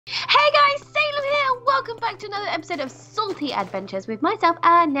Hey guys, Salem here. Welcome back to another episode of Salty Adventures with myself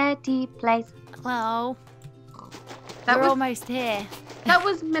and Netty Plays. Hello. We're almost here. That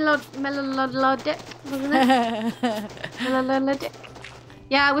was melodic, wasn't it? Melodic.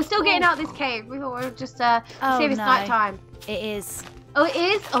 Yeah, we're still getting out of this cave. We thought we would just see if it's night time. It is. Oh, it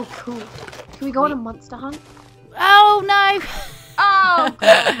is? Oh, cool. Can we go on a monster hunt? Oh no! Oh,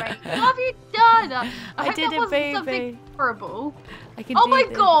 great. What have you done? I hope did that wasn't something horrible. Oh my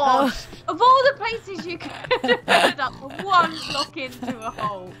gosh! Oh. Of all the places you could have ended up, one block into a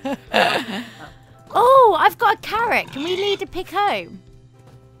hole. Oh, I've got a carrot. Can we lead a pig home?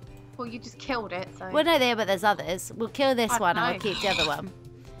 Well, you just killed it, so. Well, no, but there's others. We'll kill this one and we'll keep the other one.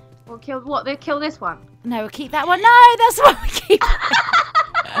 We'll kill what? They'll kill this one? No, we'll keep that one. No, that's what we keep.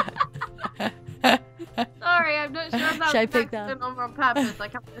 Sorry, I'm not sure if that was an accident or on purpose. I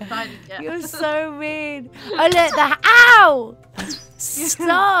haven't decided yet. You're so mean. Oh, look, ow!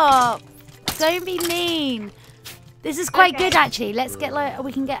 Stop! Don't be mean. This is quite good, actually. Let's get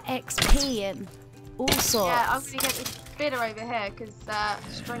we can get XP and all sorts. Yeah, I'm gonna get this spitter over here because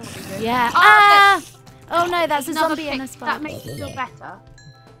string will be good. Yeah. Oh no, that's a zombie and a spider. That makes me feel better.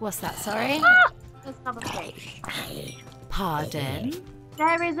 What's that? Sorry. There's another pig. Pardon?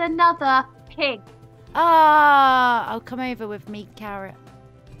 There is another pig. I'll come over with meat carrot.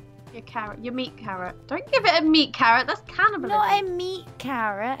 Your meat carrot. Don't give it a meat carrot. That's cannibalism. Not a meat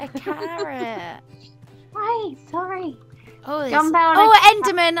carrot, a carrot. Right, sorry. Oh,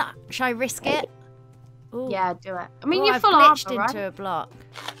 Enderman. Shall I risk it? Ooh. Yeah, do it. I mean, you're I've full glitched armor, into a block.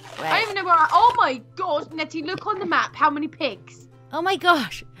 Wait. I don't even know where oh my gosh, Netty, look on the map. How many pigs? Oh my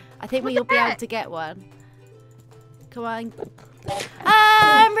gosh. I think we'll be able to get one. Come on.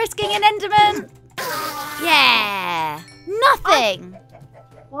 I'm risking an Enderman. Yeah. Nothing.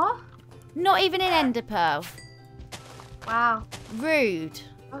 What? Not even an ender pearl. Wow. Rude.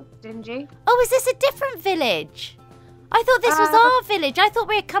 Oh, stingy. Oh, is this a different village? I thought this was our village. I thought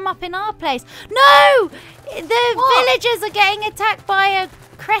we had come up in our place. No! The villagers are getting attacked by a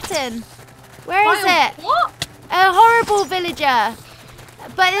cretin. Where is it? What? A horrible villager.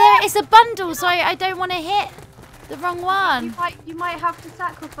 But it's a bundle, so I don't want to hit the wrong one. You might have to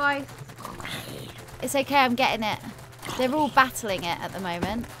sacrifice. It's okay, I'm getting it. They're all battling it at the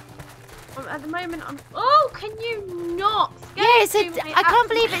moment. At the moment, Oh, can you not? Yeah, I can't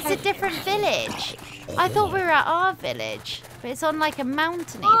believe it's a different village. I thought we were at our village, but it's on like a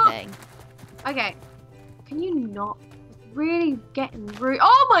mountainy thing. Okay. Can you not? It's really getting rude.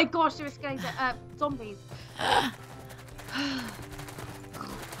 Oh my gosh, there are zombies. Well,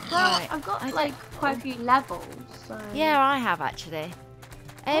 right. I've got like quite a few levels. So. Yeah, I have actually.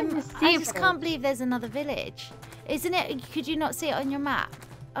 I just can't believe there's another village. Isn't it? Could you not see it on your map?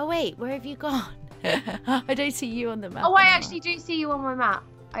 Oh wait, where have you gone? I don't see you on the map. Oh, I actually do see you on my map.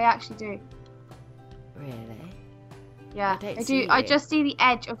 I actually do. Really? Yeah, I do. I just see the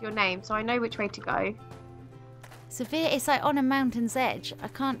edge of your name, so I know which way to go. It's like on a mountain's edge. I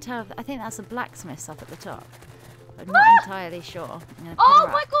can't tell. I think that's a blacksmith's up at the top. I'm not entirely sure. Oh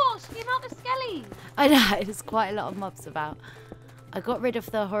my gosh, the amount of skellies! I know, there's quite a lot of mobs about. I got rid of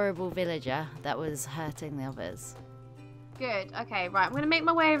the horrible villager that was hurting the others. Good. Okay, right. I'm going to make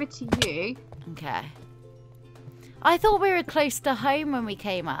my way over to you. Okay. I thought we were close to home when we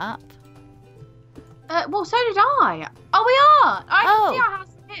came up. Well, so did I. Oh, we are. I can see our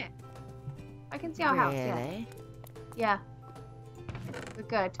house from here. I can see our house, yeah. We're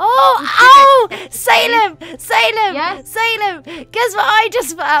good. Salem! Salem! Yes? Salem! Guess what I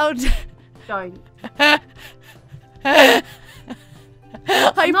just found? Don't.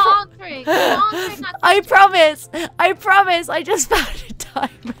 I'm not answering. I promise. I just found a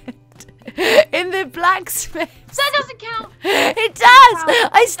diamond in the blacksmith. That doesn't count. It does.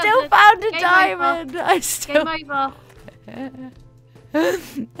 I still found a diamond. Game over.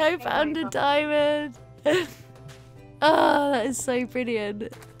 I found a diamond. Oh, that is so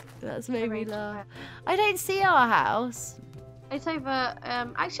brilliant. That's made me laugh. I don't see our house. It's over.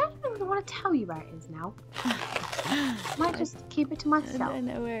 Actually, I don't really want to tell you where it is now. I might just keep it to myself. I don't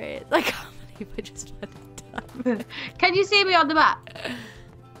know where it is. I can't believe I just found a diamond. Can you see me on the map?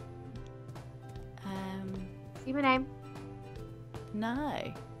 See my name?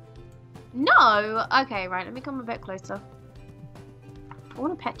 No. No? Okay, right. Let me come a bit closer. I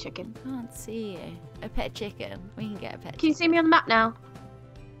want a pet chicken. I can't see you. A pet chicken. We can get a pet chicken. Can you see me on the map now?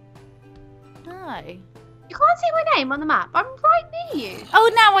 No. You can't see my name on the map. I'm right near you. Oh,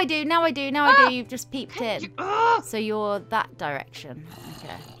 now I do. Now I do. You've just peeped in. So you're that direction.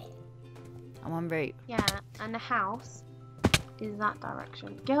 Okay. I'm en route. Yeah, and the house is that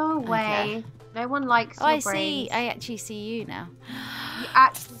direction. Go away. Okay. No one likes your brains. I actually see you now. You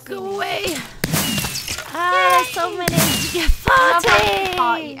actually Go away. Ah, so many. Party.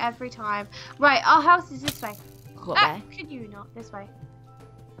 Party every time. Right, our house is this way. What way? Can you not? This way.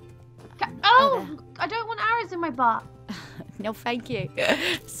 Oh, I don't want arrows in my butt. No, thank you.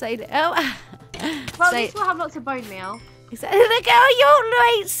 Say that. Oh. Well, at least we'll have lots of bone meal. Exactly. Look,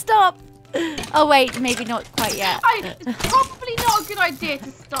 oh, wait, stop. Oh, wait, maybe not quite yet. It's probably not a good idea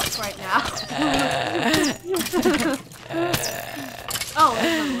to stop right now. Oh,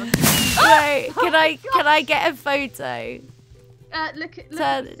 there's another one. Wait, can I get a photo? Look at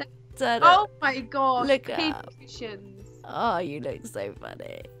turn oh my god. Look Cushions. Oh, you look so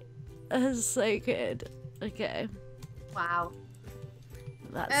funny. That's so good. Okay. Wow.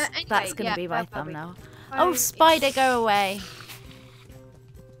 That's gonna be my thumbnail. Oh, spider, go away.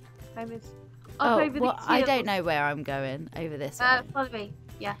 Well, I don't know where I'm going. Over this way. Follow me.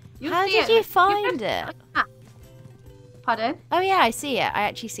 Yeah. How did you find it? Pardon? Oh yeah, I see it. I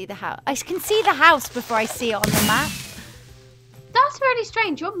actually see the house. I can see the house before I see it on the map. That's really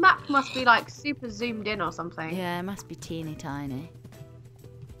strange. Your map must be like super zoomed in or something. Yeah, it must be teeny tiny.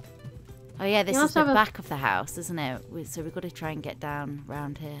 Oh yeah, this is the back of the house, isn't it? So we've got to try and get down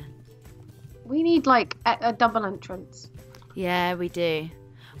round here. We need like a double entrance. Yeah, we do.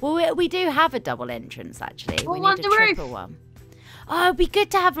 Well, we do have a double entrance actually. Well, we need a triple one. Oh, it'd be good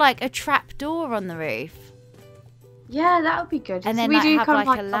to have like a trap door on the roof. Yeah, that would be good. And so then we do have come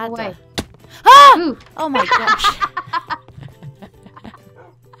like a ladder. Ah! Ooh. Oh my gosh.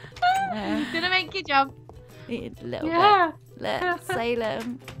 Did I make you jump? A little bit. Let's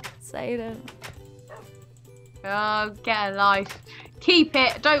Salem. Oh, get a life. Keep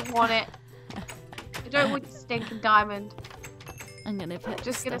it. I don't want it. I don't want your stinking diamond. I'm gonna put.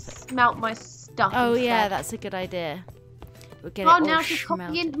 Just gonna smelt my stuff. Oh instead. yeah, that's a good idea. We'll get oh, it all now she's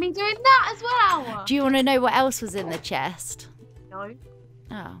copying me doing that as well. Do you want to know what else was in the chest? No.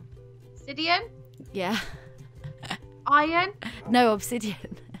 Oh. Obsidian? Yeah. Iron? No, obsidian.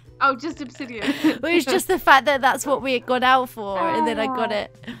 Oh, just obsidian. It was just the fact that that's what we had gone out for, and then I got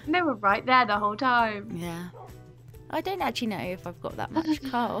it. They were right there the whole time. Yeah. I don't actually know if I've got that much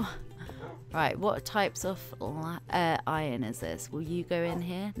coal. Right, what types of iron is this? Will you go in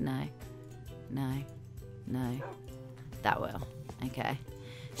here? No. That will. Okay.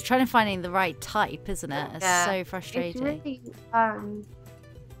 It's trying to find the right type, isn't it? It's so frustrating. It's really,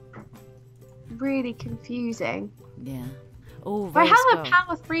 really confusing. Yeah. Oh, I have a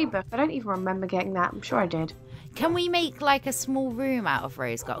power 3 book. I don't even remember getting that. I'm sure I did. Can we make like a small room out of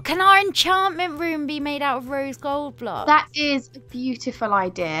rose gold? Can our enchantment room be made out of rose gold blocks? That is a beautiful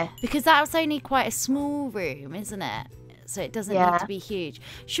idea. Because that's only quite a small room, isn't it? So it doesn't need to be huge.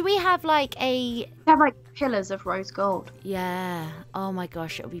 Should we have like have like pillars of rose gold? Yeah. Oh my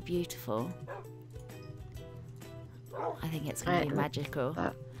gosh, it'll be beautiful. I think it's going to be magical.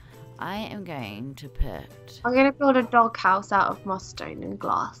 I am going to put... I'm going to build a doghouse out of moss stone and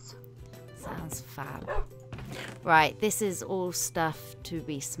glass. Sounds fab. Right, this is all stuff to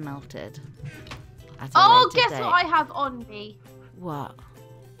be smelted. Oh, guess what I have on me? What?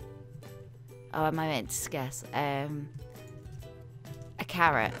 Oh, am I meant to guess? A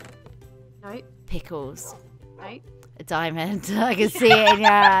carrot. Nope. Pickles. Nope. A diamond. I can see it in your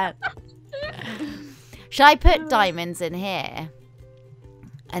hand. Should I put diamonds in here?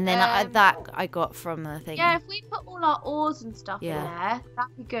 And then that I got from the thing. Yeah, if we put all our ores and stuff in there,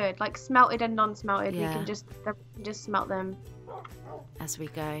 that'd be good. Like smelted and non-smelted, we can just smelt them as we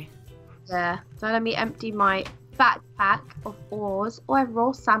go. Yeah. So let me empty my backpack of ores. Oh, I have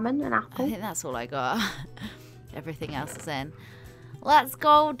raw salmon and apple. I think that's all I got. Everything else is in. Let's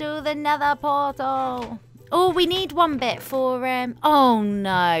go do the nether portal. Oh, we need one bit for oh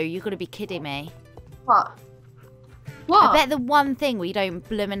no, you've got to be kidding me. What? What? I bet the one thing we don't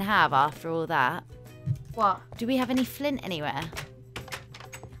bloomin' have after all that. What? Do we have any flint anywhere?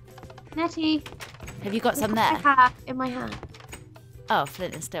 Netty. Have you got some there? I have in my hand. Oh,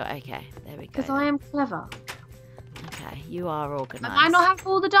 flint is still okay. There we go. Because I am clever. Okay, you are organised. I might not have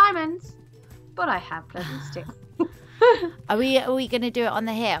all the diamonds, but I have pleasant sticks. Are we gonna do it on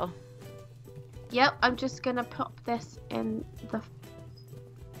the hill? Yep, I'm just gonna pop this in the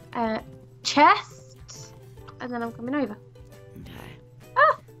chest, and then I'm coming over. Okay.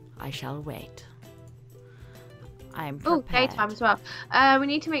 Ah! I shall wait. I'm prepared. Oh, daytime as well. We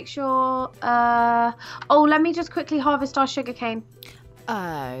need to make sure. Oh, let me just quickly harvest our sugarcane.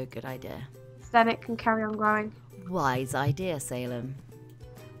 Oh, good idea. So then it can carry on growing. Wise idea, Salem.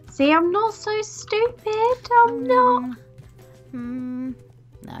 See, I'm not so stupid. I'm not. No,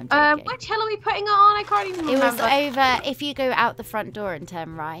 I'm joking. Which hill are we putting it on? I can't even remember. It was over. If you go out the front door and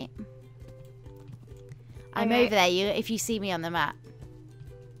turn right. I'm over there. If you see me on the map.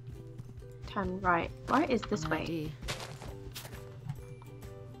 can. Right is this way. ID.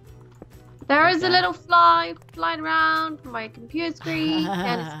 There is a little fly flying around my computer screen,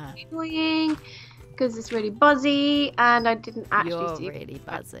 and it's really annoying because it's really buzzy, and I didn't actually see. You're really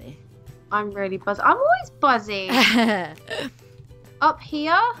buzzy. I'm really buzzy. I'm always buzzy. Up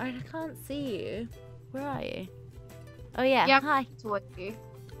here? I can't see you. Where are you? Oh yeah. Yeah. Hi. Towards you.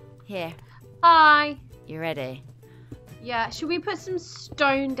 Here. Hi. You ready? Yeah. Should we put some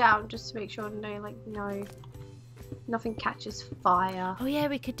stone down just to make sure nothing catches fire? Oh yeah,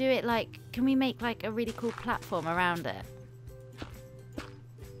 we could do it like. Can we make like a really cool platform around it?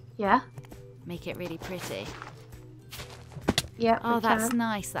 Yeah. Make it really pretty. Yeah. Oh, that's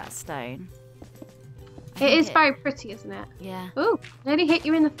nice. That stone. It is very pretty, isn't it? Yeah. Ooh, nearly hit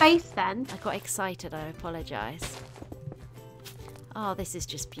you in the face then. I got excited. I apologise. Oh, this is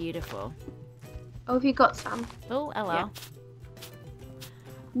just beautiful. Oh, have you got some? Oh, hello. Yeah.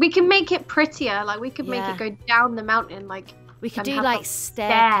 We can make it prettier. Like we could make it go down the mountain. Like we could do like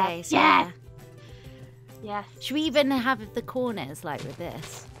staircase. Yeah. Yes. Should we even have the corners like with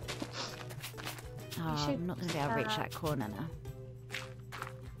this? Oh, I'm not going to be able to reach that corner now.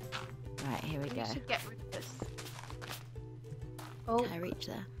 Right, here we go. Should get rid of this. Oh. Can I reach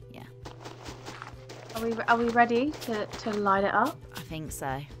there? Yeah. Are we ready to light it up? I think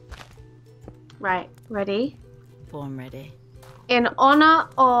so. Right, ready? Born ready. In honor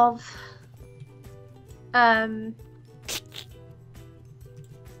of the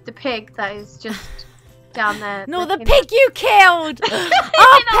pig that is just down there. No, the pig you killed!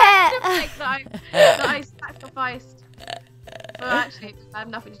 Oh, pet! The pig that I sacrificed. Well, actually, I have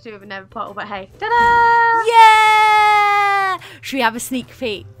nothing to do with a nether portal, but hey. Ta-da! Yeah! Should we have a sneak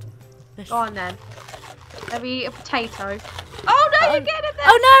peek? Go on then. Let me eat a potato. Oh no, you're getting it there!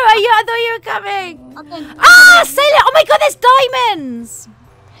 Oh no, I thought you were coming! Ah, Salem! Oh my god, there's diamonds!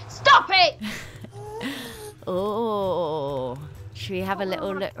 Stop it! Oh. Should we have a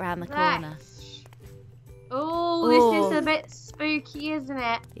little look around the corner? Oh, this is a bit spooky, isn't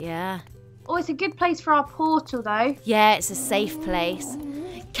it? Yeah. Oh, it's a good place for our portal, though. Yeah, it's a safe place.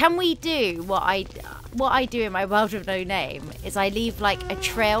 Can we do what I do in my world of no name? Is I leave like a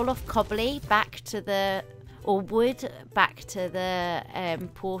trail of cobbly back to the wood back to the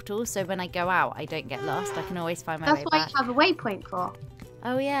portal, so when I go out, I don't get lost. I can always find my way back. That's what you have a waypoint for.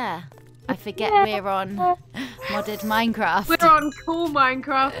 Oh yeah. I forget we're on modded Minecraft. We're on cool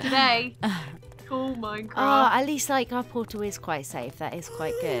Minecraft today. Cool Minecraft. Oh, at least like our portal is quite safe. That is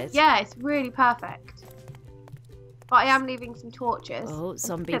quite good. Yeah, it's really perfect. But I am leaving some torches. Oh,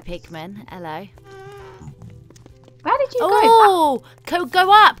 zombie pigmen. Hello. Where did you go? Oh,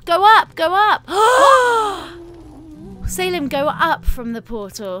 go up, go up, go up. Salem, go up from the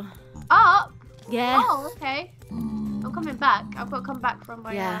portal. Up? Yeah. Oh, okay. I'm coming back. I've got to come back from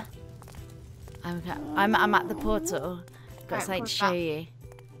my... Yeah. I'm at the portal. Got Right, something to show you.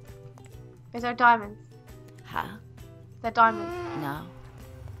 Is there diamonds? Huh? They're diamonds.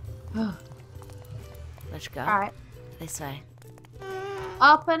 No. Let's go. Alright. This way.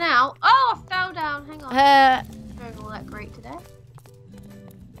 Up and out. Oh, I fell down. Hang on. Doing all that great today.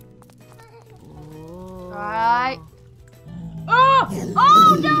 Right. Oh!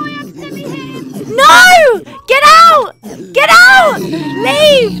 Oh no, I accidentally hit him! No! Get out! Get out!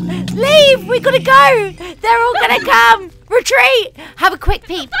 Leave! Leave! We gotta go! They're all gonna come! Retreat! Have a quick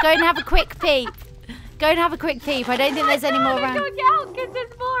peep. Go and have a quick peep. Go and have a quick peep. I don't think there's any more around. I can't get out because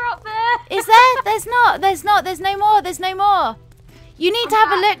there's more up there. Is there? There's not. There's not. There's no more. There's no more. You need to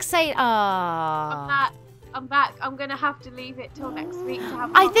have a look. Say, I'm back. I'm back. I'm gonna have to leave it till next week to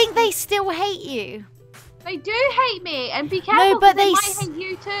have. I think they still hate you. They do hate me, and be careful. No, but they might hate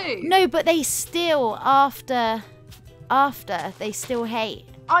you too. No, but they still after they still hate.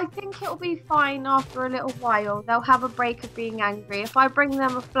 I think it'll be fine after a little while. They'll have a break of being angry. If I bring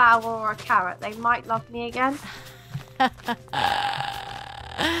them a flower or a carrot, they might love me again. But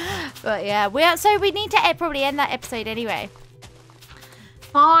yeah, we need to probably end that episode anyway.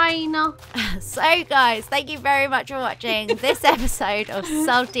 Fine. So guys, thank you very much for watching this episode of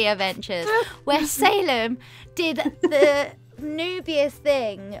Salty Adventures, where Salem did the noobiest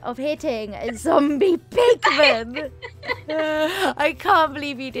thing of hitting a zombie pigman. I can't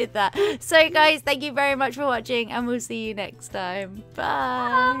believe you did that. So guys, thank you very much for watching, and we'll see you next time.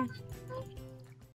 Bye.